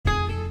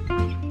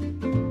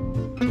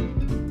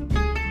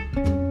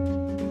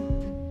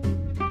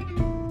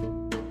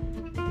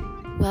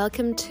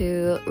Welcome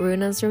to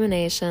Runa's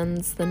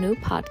Ruminations, the new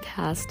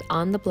podcast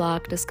on the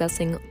blog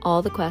discussing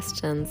all the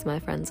questions my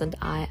friends and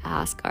I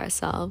ask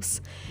ourselves.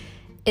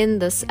 In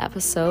this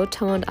episode,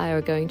 Tomo and I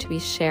are going to be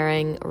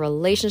sharing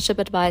relationship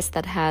advice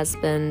that has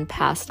been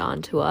passed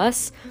on to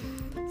us.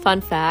 Fun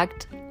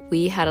fact,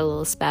 we had a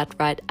little spat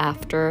right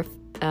after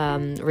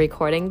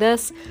recording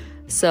this,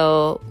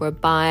 so we're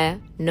by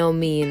no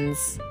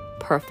means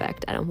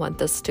perfect. I don't want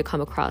this to come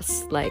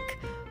across like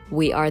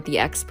we are the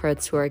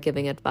experts who are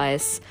giving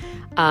advice.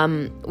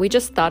 We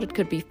just thought it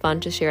could be fun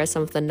to share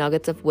some of the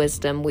nuggets of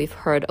wisdom we've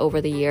heard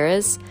over the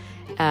years,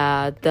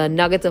 the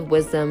nuggets of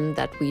wisdom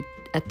that we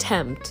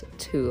attempt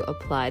to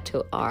apply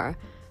to our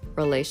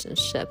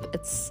relationship.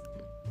 It's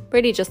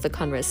really just a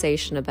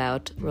conversation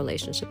about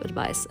relationship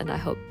advice, and I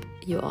hope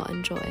you all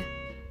enjoy.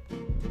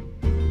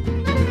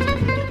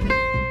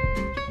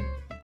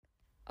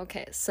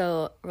 Okay,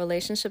 so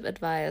relationship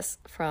advice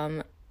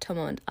from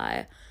Tomo and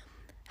I.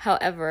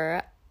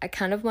 However, I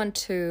kind of want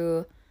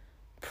to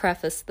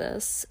preface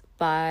this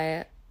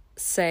by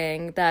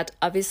saying that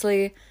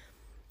obviously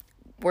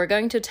we're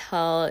going to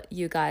tell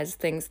you guys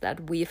things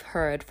that we've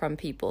heard from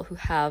people who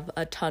have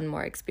a ton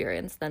more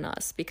experience than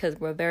us, because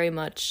we're very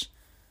much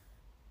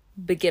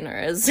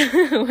beginners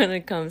when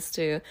it comes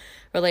to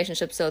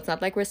relationships. So it's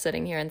not like we're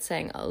sitting here and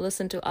saying, oh,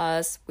 listen to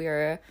us,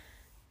 we're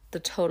the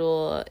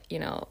total,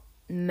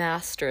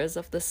 masters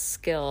of the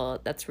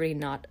skill. That's really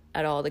not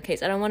at all the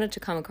case. I don't want it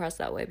to come across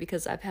that way,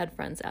 because I've had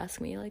friends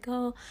ask me like,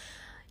 oh,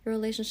 your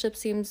relationship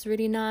seems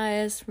really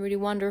nice, really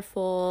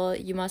wonderful,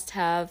 you must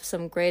have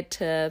some great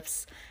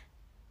tips.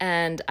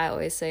 And I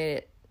always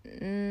say,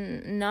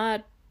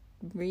 not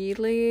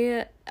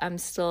really. I'm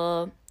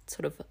still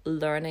sort of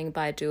learning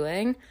by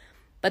doing,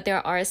 but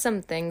there are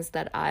some things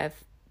that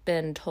I've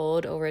been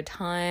told over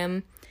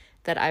time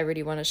that I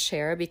really want to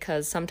share,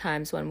 because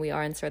sometimes when we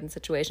are in certain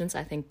situations,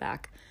 I think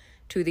back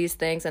to these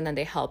things and then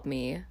they help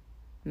me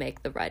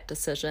make the right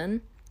decision,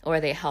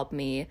 or they help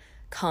me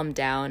calm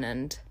down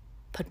and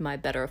put my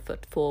better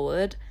foot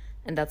forward.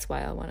 And that's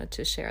why I wanted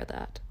to share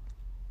that.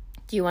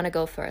 Do you want to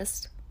go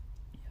first?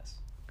 Yes.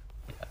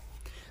 Yeah.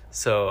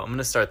 So I'm going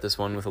to start this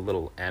one with a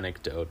little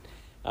anecdote.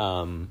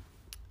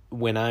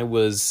 When I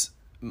was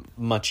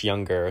much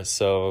younger,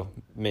 so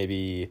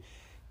maybe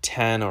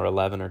 10 or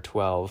 11 or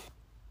 12,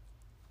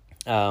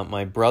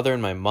 my brother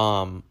and my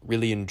mom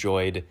really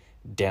enjoyed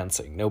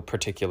dancing. No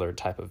particular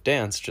type of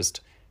dance, just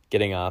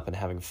getting up and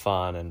having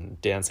fun and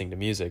dancing to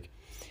music.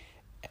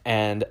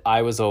 And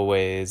I was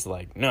always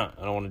like, no,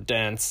 I don't want to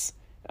dance,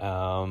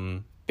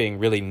 being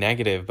really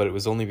negative, but it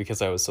was only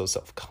because I was so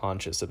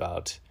self-conscious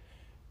about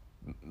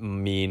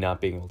me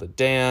not being able to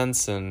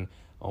dance, and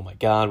oh my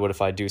God, what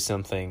if I do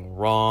something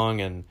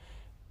wrong and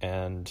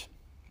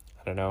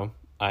I don't know,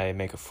 I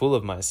make a fool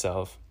of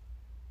myself.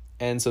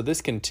 And so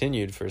this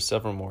continued for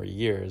several more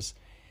years.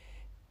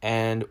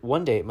 And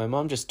one day, my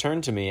mom just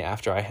turned to me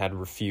after I had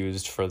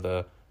refused for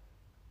the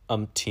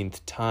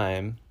umpteenth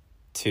time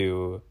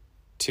to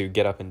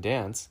get up and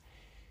dance.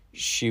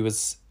 She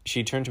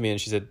turned to me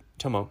and she said,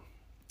 Tomo,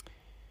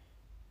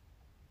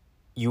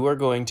 you are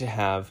going to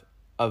have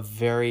a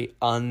very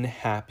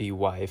unhappy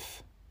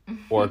wife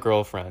or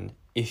girlfriend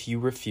if you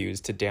refuse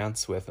to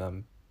dance with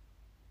them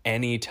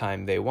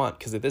anytime they want.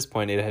 Because at this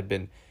point, it had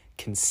been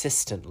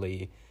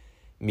consistently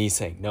me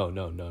saying no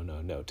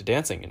to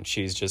dancing. And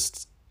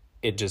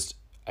it just,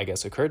 I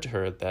guess, occurred to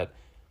her that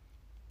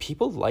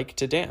people like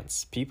to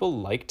dance. People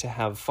like to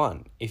have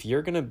fun. If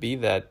you're going to be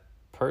that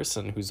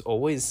person who's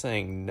always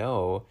saying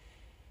no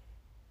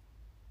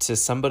to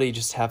somebody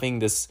just having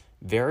this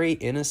very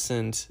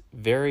innocent,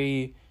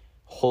 very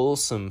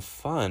wholesome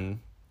fun,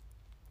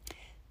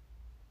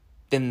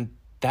 then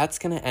that's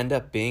going to end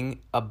up being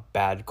a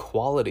bad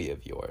quality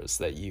of yours,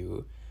 that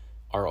you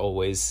are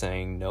always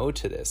saying no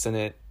to this. And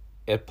it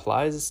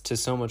applies to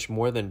so much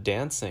more than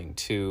dancing,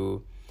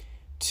 to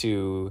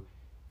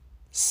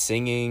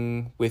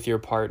singing with your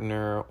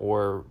partner,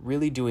 or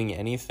really doing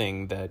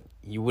anything that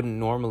you wouldn't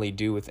normally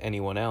do with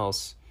anyone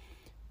else,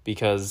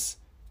 because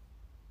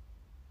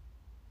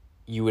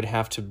you would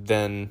have to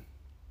then,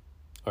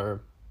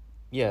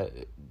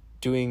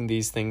 doing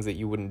these things that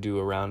you wouldn't do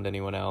around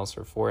anyone else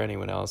or for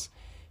anyone else,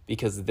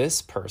 because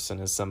this person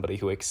is somebody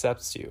who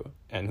accepts you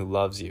and who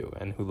loves you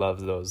and who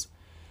loves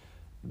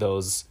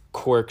those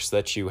quirks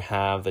that you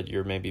have that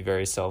you're maybe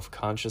very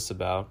self-conscious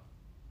about.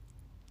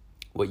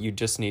 What you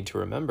just need to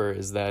remember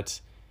is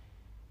that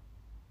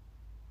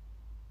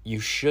you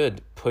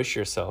should push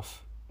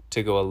yourself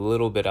to go a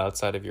little bit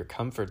outside of your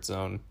comfort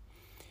zone,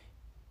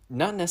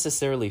 not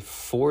necessarily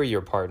for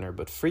your partner,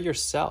 but for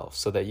yourself,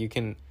 so that you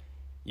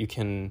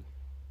can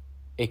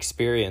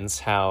experience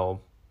how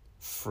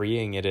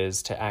freeing it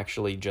is to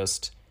actually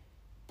just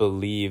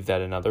believe that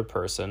another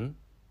person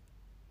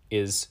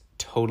is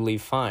totally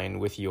fine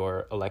with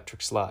your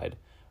electric slide,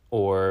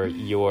 or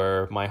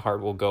your My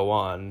Heart Will Go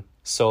On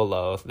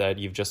solo that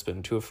you've just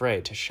been too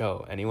afraid to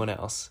show anyone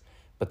else,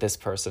 but this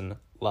person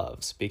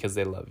loves because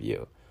they love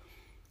you.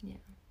 Yeah.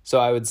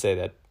 So I would say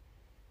that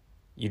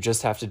you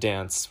just have to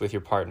dance with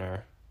your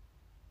partner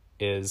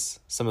is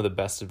some of the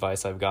best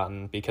advice I've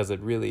gotten, because it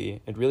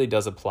really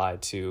does apply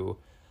to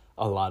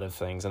a lot of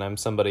things. And I'm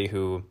somebody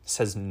who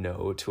says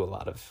no to a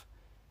lot of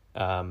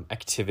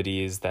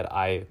activities that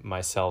I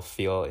myself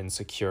feel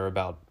insecure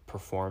about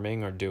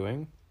performing or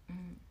doing.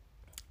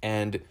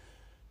 And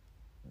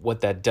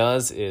what that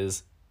does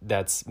is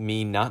that's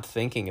me not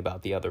thinking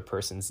about the other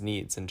person's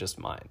needs and just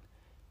mine.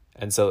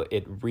 And so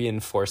it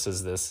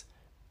reinforces this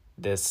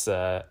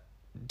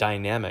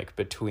dynamic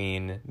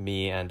between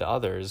me and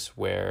others,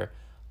 where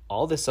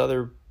all this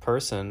other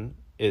person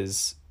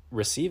is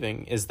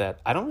receiving is that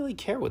I don't really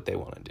care what they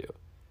want to do.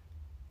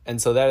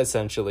 And so that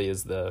essentially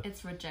is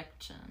it's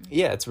rejection.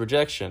 Yeah, it's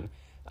rejection.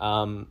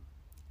 And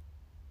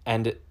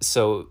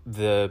so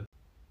the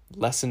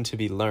lesson to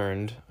be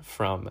learned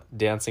from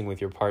dancing with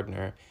your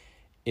partner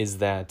is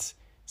that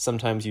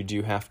sometimes you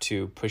do have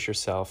to push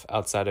yourself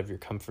outside of your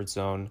comfort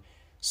zone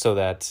so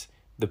that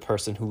the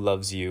person who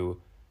loves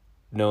you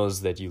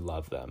knows that you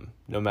love them,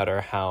 no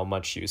matter how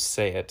much you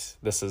say it.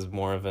 This is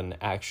more of an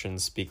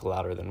actions speak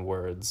louder than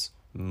words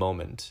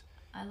moment.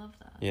 I love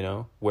that. You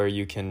know, where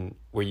you can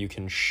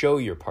show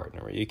your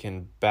partner, where you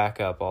can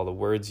back up all the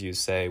words you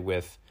say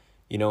with,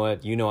 you know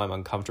what, I'm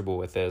uncomfortable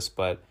with this,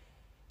 but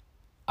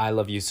I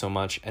love you so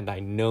much, and I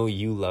know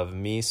you love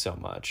me so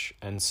much,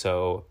 and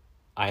so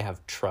I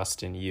have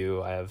trust in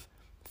you, I have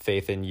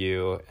faith in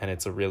you, and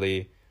it's a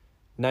really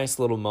nice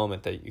little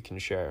moment that you can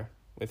share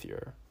with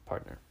your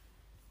partner.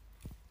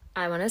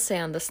 I want to say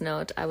on this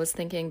note, I was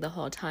thinking the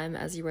whole time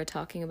as you were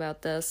talking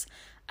about this,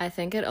 I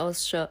think it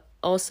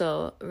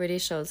also really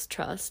shows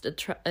trust.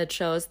 It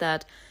shows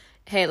that,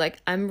 hey, like,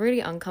 I'm really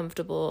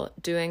uncomfortable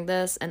doing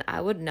this, and I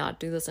would not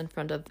do this in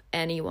front of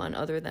anyone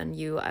other than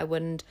you. I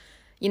wouldn't,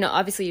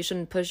 obviously you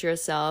shouldn't push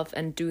yourself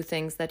and do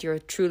things that you're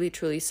truly,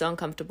 truly so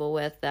uncomfortable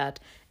with that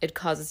it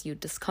causes you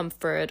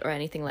discomfort or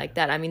anything like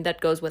that. I mean,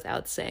 that goes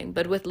without saying.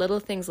 But with little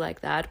things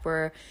like that,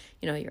 where,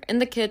 you're in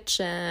the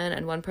kitchen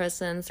and one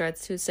person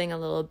starts to sing a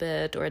little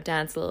bit or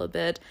dance a little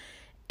bit,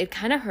 it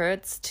kind of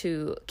hurts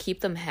to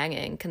keep them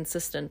hanging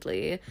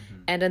consistently.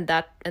 And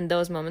in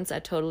those moments, I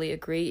totally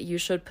agree. You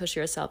should push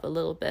yourself a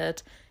little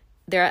bit.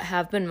 There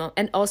have been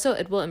and also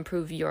it will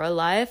improve your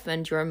life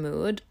and your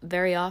mood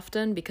very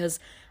often, because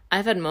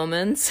I've had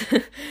moments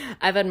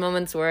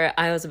where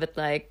I was a bit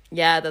like,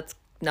 yeah, that's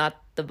not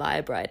the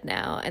vibe right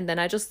now. And then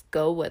I just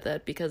go with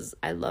it because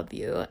I love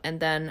you. And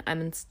then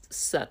I'm in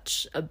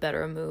such a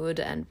better mood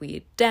and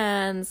we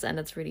dance and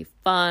it's really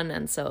fun.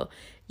 And so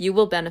you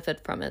will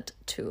benefit from it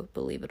too,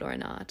 believe it or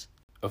not.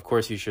 Of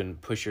course, you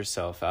shouldn't push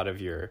yourself out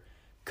of your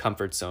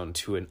comfort zone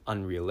to an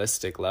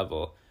unrealistic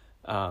level.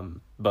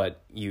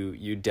 But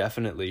you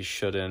definitely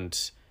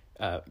shouldn't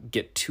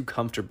get too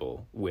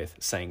comfortable with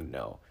saying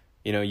no.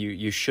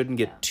 You shouldn't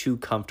get too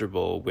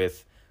comfortable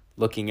with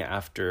looking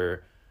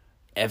after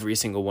every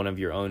single one of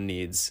your own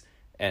needs,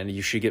 and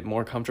you should get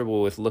more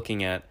comfortable with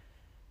looking at,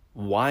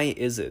 why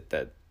is it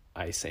that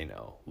I say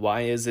no?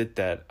 Why is it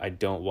that I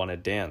don't want to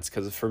dance?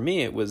 Because for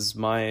me, it was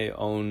my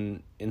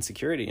own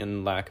insecurity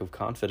and lack of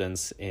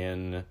confidence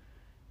in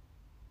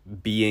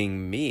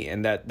being me,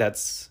 and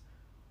that's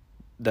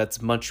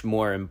much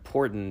more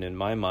important in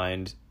my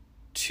mind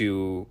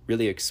to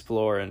really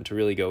explore and to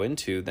really go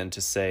into than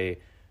to say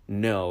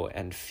no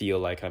and feel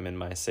like I'm in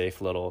my safe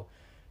little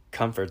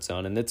comfort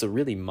zone. And it's a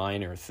really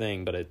minor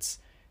thing, but it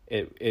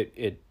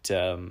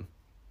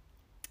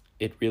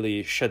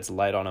really sheds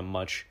light on a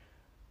much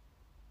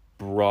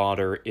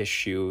broader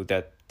issue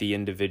that the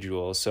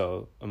individual,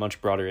 so a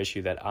much broader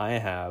issue that I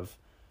have,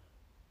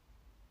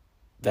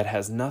 that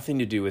has nothing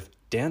to do with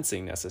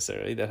dancing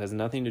necessarily, that has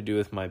nothing to do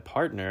with my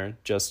partner,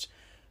 just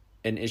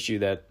an issue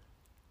that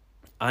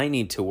I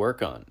need to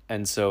work on.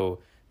 And so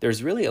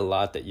there's really a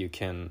lot that you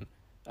can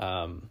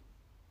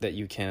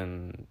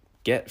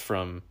get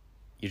from,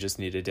 you just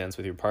need to dance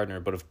with your partner.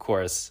 But of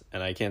course,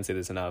 and I can't say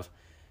this enough,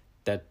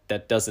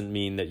 that doesn't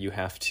mean that you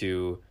have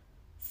to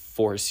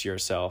force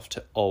yourself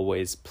to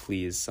always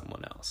please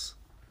someone else.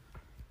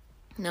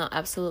 No,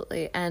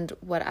 absolutely. And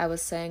what I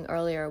was saying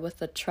earlier with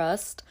the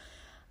trust,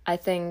 I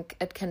think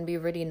it can be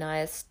really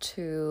nice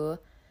to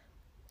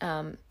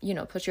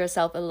put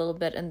yourself a little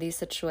bit in these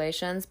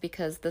situations,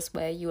 because this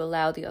way you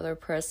allow the other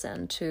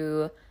person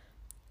to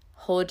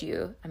hold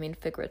you, I mean,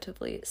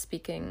 figuratively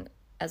speaking,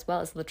 as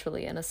well as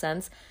literally in a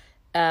sense.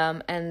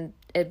 And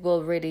it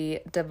will really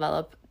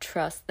develop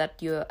trust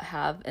that you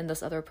have in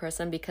this other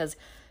person, because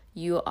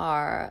you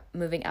are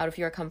moving out of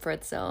your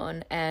comfort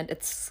zone. And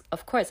it's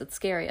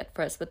scary at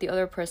first, but the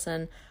other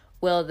person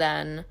will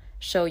then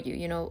show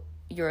you,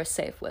 you're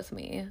safe with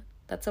me.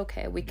 That's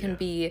okay. We can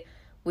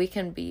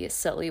be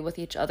silly with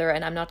each other,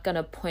 and I'm not going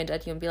to point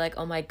at you and be like,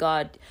 oh my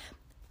God.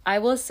 I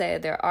will say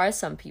there are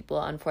some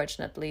people,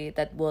 unfortunately,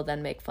 that will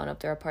then make fun of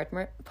their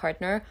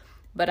partner,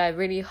 but I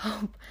really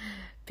hope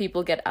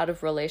people get out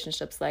of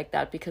relationships like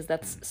that, because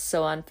that's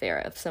so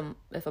unfair.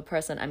 If a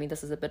person, I mean,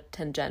 this is a bit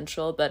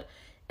tangential, but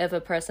if a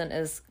person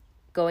is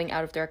going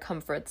out of their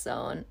comfort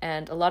zone,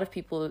 and a lot of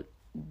people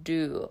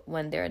do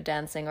when they're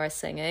dancing or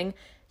singing,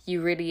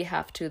 you really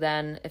have to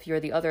then, if you're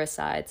the other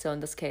side, so in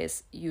this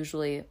case,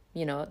 usually,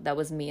 that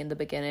was me in the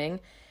beginning.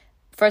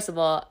 First of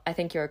all, I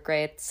think you're a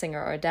great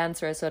singer or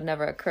dancer, so it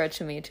never occurred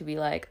to me to be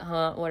like,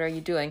 what are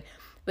you doing?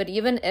 But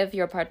even if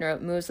your partner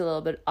moves a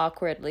little bit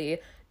awkwardly,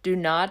 do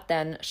not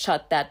then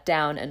shut that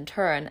down in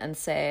turn and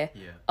say,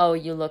 oh,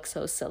 you look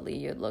so silly,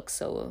 you look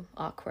so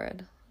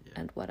awkward,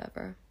 and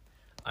whatever.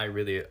 I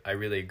really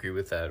agree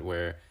with that,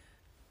 where,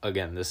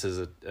 again, this is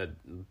a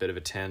bit of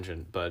a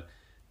tangent, but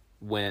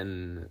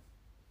when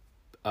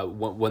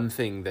one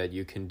thing that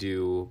you can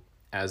do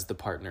as the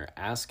partner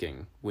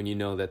asking, when you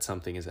know that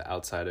something is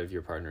outside of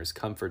your partner's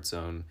comfort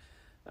zone,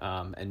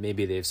 and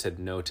maybe they've said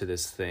no to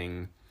this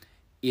thing,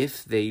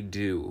 if they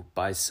do,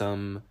 by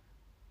some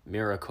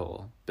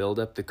miracle, build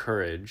up the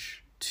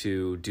courage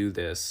to do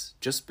this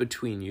just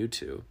between you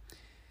two,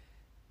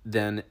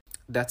 then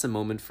that's a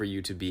moment for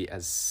you to be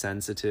as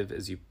sensitive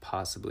as you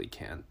possibly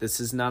can. This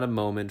is not a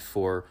moment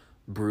for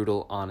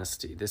brutal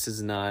honesty. This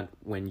is not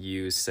when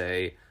you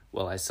say,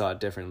 well, I saw it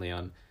differently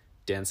on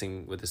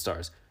Dancing with the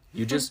Stars.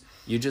 You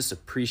just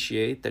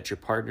appreciate that your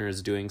partner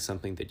is doing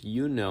something that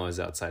you know is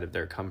outside of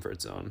their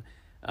comfort zone,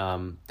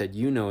 that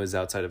you know is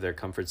outside of their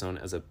comfort zone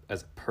as a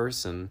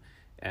person,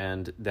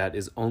 and that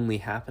is only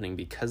happening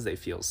because they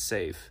feel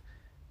safe.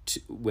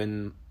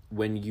 When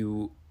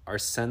you are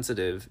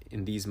sensitive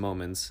in these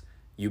moments,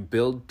 you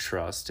build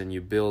trust and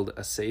you build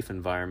a safe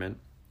environment,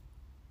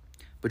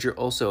 but you're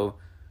also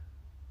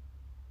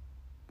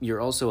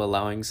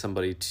allowing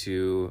somebody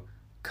to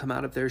come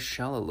out of their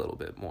shell a little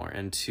bit more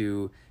and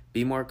to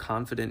be more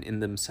confident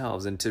in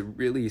themselves, and to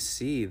really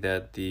see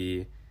that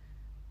the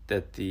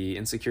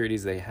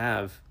insecurities they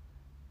have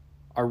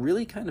are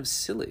really kind of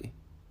silly,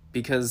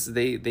 because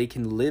they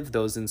can live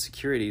those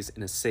insecurities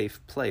in a safe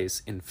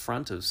place in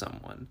front of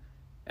someone,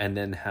 and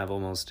then have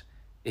almost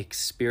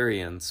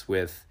experience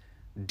with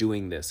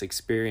doing this,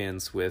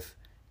 experience with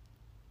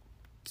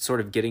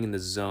sort of getting in the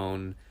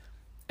zone,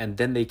 and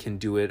then they can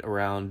do it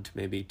around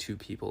maybe 2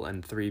 people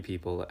and 3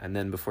 people, and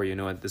then before you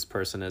know it, this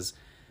person is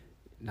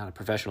not a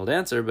professional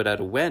dancer, but at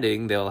a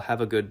wedding, they'll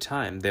have a good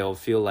time. They'll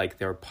feel like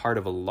they're part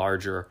of a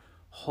larger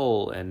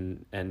whole,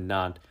 and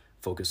not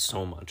focus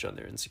so much on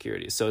their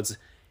insecurities. So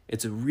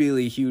it's a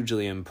really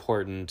hugely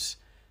important,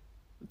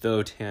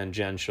 though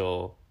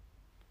tangential,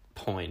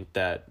 point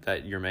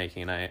that you're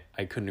making, and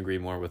I couldn't agree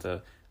more with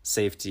a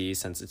safety,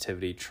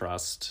 sensitivity,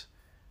 trust.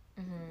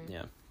 Mm-hmm.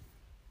 Yeah.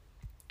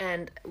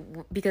 And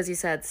because you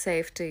said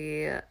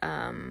safety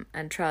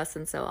and trust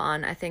and so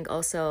on, I think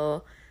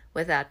also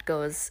with that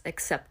goes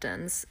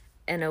acceptance,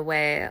 in a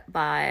way.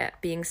 By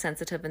being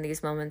sensitive in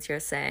these moments,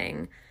 you're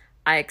saying,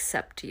 I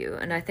accept you.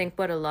 And I think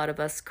what a lot of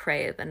us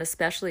crave, and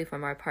especially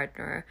from our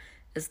partner,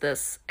 is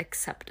this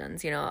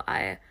acceptance.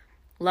 I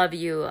love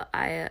you,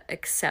 I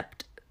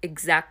accept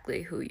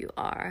exactly who you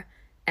are.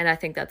 And I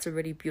think that's a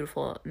really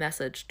beautiful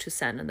message to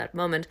send in that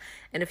moment.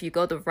 And if you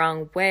go the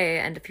wrong way,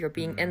 and if you're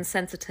being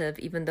insensitive,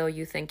 even though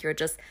you think you're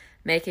just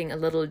making a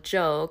little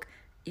joke,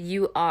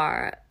 you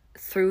are,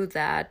 through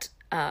that,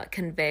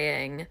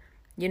 conveying,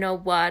 you know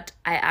what,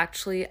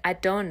 I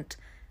don't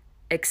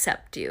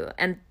accept you.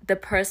 And the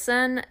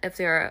person, if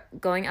they're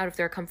going out of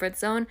their comfort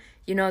zone,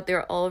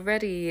 they're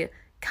already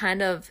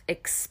kind of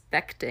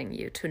expecting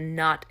you to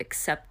not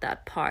accept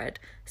that part.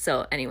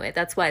 So anyway,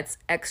 that's why it's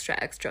extra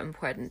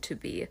important to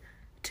be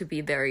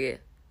very,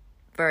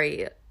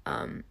 very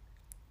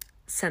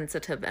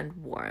sensitive and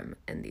warm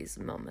in these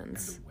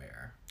moments. And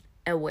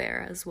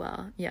aware as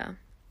well. Yeah.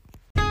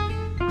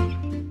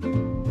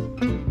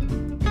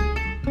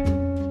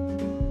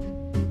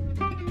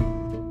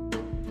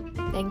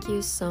 Thank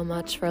you so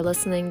much for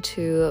listening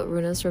to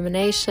Runa's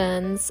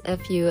Ruminations.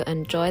 If you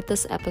enjoyed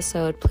this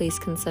episode, please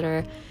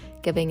consider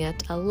giving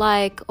it a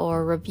like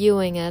or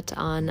reviewing it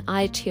on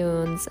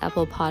iTunes,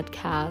 Apple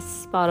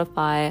Podcasts,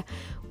 Spotify,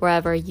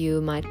 wherever you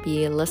might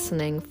be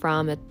listening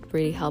from. It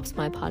really helps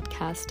my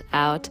podcast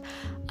out.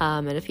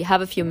 And if you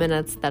have a few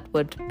minutes, that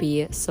would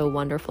be so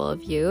wonderful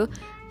of you.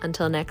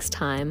 Until next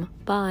time,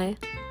 bye.